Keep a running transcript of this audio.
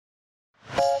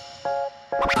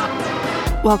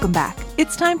Welcome back.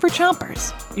 It's time for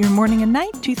Chompers, your morning and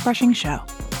night toothbrushing show.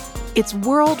 It's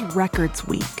World Records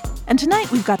Week, and tonight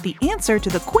we've got the answer to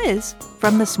the quiz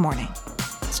from this morning.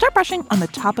 Start brushing on the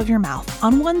top of your mouth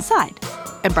on one side,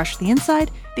 and brush the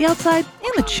inside, the outside,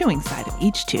 and the chewing side of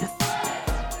each tooth.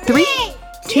 3,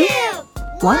 2,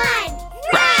 1, brush!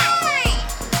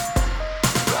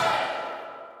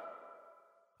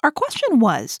 Our question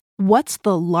was, what's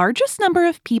the largest number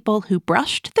of people who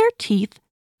brushed their teeth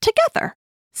together?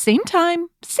 Same time,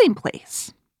 same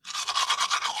place.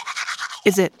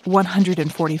 Is it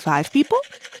 145 people,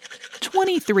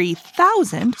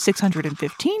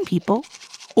 23,615 people,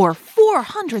 or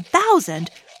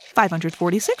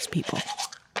 400,546 people?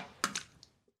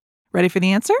 Ready for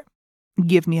the answer?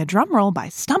 Give me a drum roll by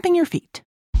stomping your feet.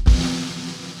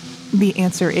 The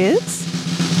answer is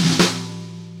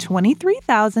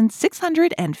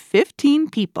 23,615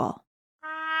 people.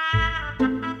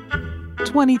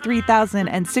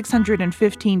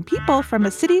 23,615 people from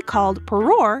a city called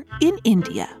Perur in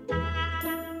India.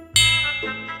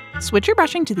 Switch your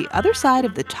brushing to the other side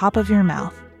of the top of your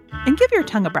mouth and give your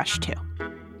tongue a brush too.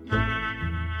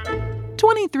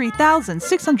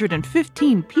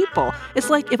 23,615 people is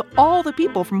like if all the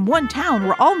people from one town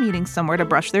were all meeting somewhere to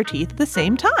brush their teeth at the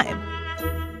same time.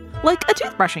 Like a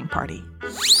toothbrushing party.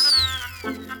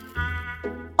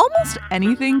 Almost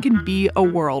anything can be a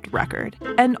world record,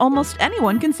 and almost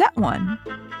anyone can set one.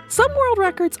 Some world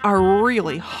records are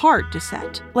really hard to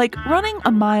set, like running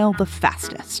a mile the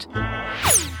fastest.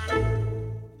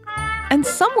 And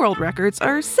some world records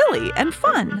are silly and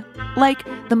fun, like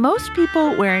the most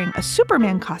people wearing a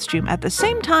Superman costume at the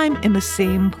same time in the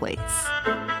same place.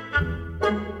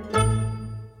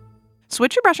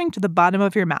 Switch your brushing to the bottom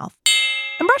of your mouth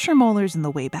and brush your molars in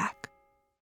the way back.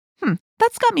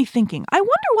 That's got me thinking. I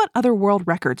wonder what other world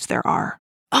records there are.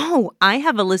 Oh, I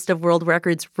have a list of world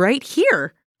records right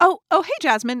here. Oh, hey,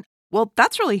 Jasmine. Well,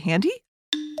 that's really handy.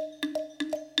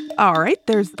 All right,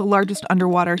 there's the largest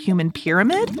underwater human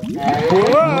pyramid.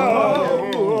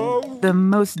 Whoa! The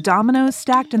most dominoes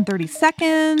stacked in 30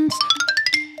 seconds.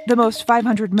 The most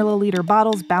 500 milliliter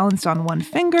bottles balanced on one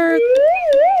finger.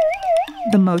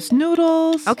 The most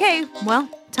noodles. Okay, well,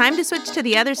 time to switch to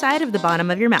the other side of the bottom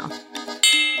of your mouth.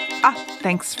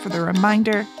 Thanks for the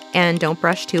reminder. And don't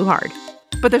brush too hard.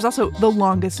 But there's also the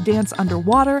longest dance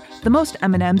underwater, the most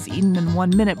M&Ms eaten in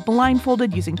 1 minute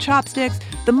blindfolded using chopsticks,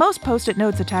 the most Post-it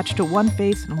notes attached to one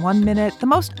face in 1 minute, the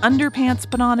most underpants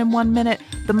put on in 1 minute,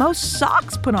 the most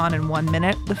socks put on in 1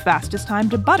 minute, the fastest time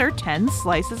to butter 10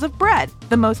 slices of bread,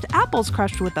 the most apples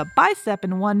crushed with a bicep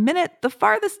in 1 minute, the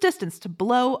farthest distance to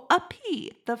blow a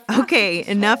pea. Okay,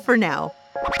 enough for now.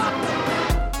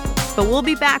 But we'll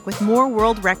be back with more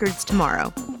world records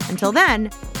tomorrow. Until then,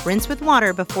 rinse with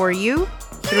water before you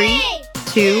 3,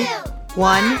 2,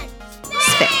 1,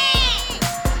 spit.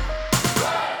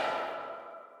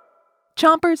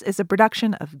 Chompers is a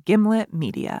production of Gimlet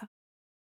Media.